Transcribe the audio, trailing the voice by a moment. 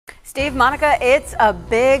Steve, Monica, it's a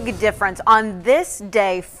big difference. On this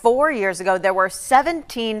day 4 years ago, there were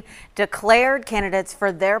 17 declared candidates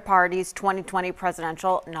for their party's 2020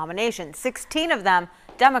 presidential nomination, 16 of them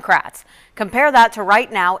Democrats. Compare that to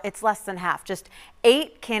right now, it's less than half. Just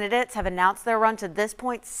 8 candidates have announced their run to this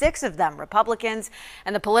point, 6 of them Republicans.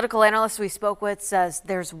 And the political analyst we spoke with says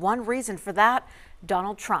there's one reason for that: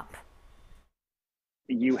 Donald Trump.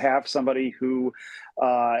 You have somebody who,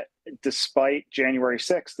 despite January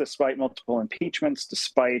 6th, despite multiple impeachments,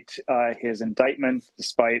 despite his indictment,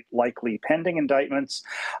 despite likely pending indictments,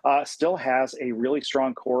 still has a really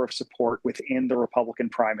strong core of support within the Republican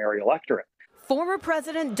primary electorate. Former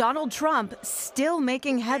President Donald Trump still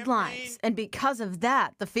making headlines. And because of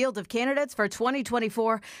that, the field of candidates for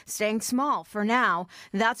 2024 staying small for now.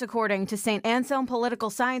 That's according to St. Anselm political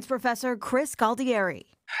science professor Chris Galdieri.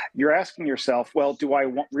 You're asking yourself, well, do I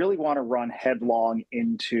really want to run headlong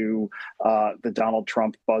into the Donald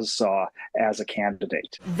Trump buzzsaw as a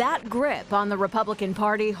candidate? That grip on the Republican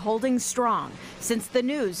Party holding strong. Since the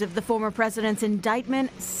news of the former president's indictment,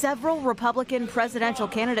 several Republican presidential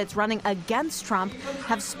candidates running against Trump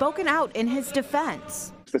have spoken out in his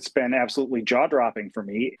defense. That's been absolutely jaw-dropping for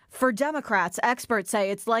me. For Democrats, experts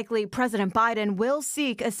say it's likely President Biden will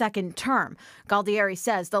seek a second term. Galdieri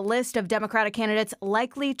says the list of Democratic candidates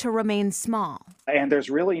likely to remain small. And there's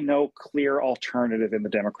really no clear alternative in the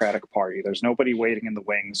Democratic Party. There's nobody waiting in the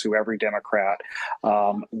wings who every Democrat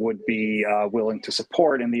would be willing to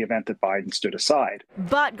support in the event that Biden stood aside.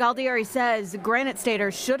 But Galdieri says Granite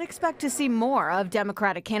Staters should expect to see more of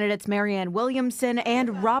Democratic candidates Marianne Williamson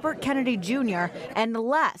and Robert Kennedy Jr. and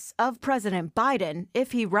less of President Biden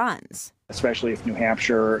if he runs. Especially if New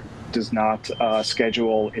Hampshire does not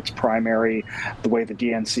schedule its primary the way the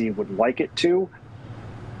DNC would like it to.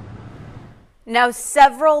 Now,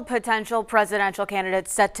 several potential presidential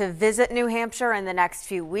candidates set to visit New Hampshire in the next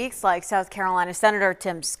few weeks, like South Carolina Senator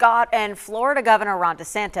Tim Scott and Florida Governor Ron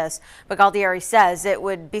DeSantis. But Galdieri says it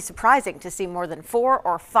would be surprising to see more than 4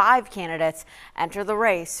 or 5 candidates enter the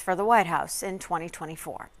race for the White House in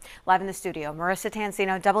 2024. Live in the studio, Marissa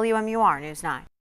Tansino, WMUR News 9.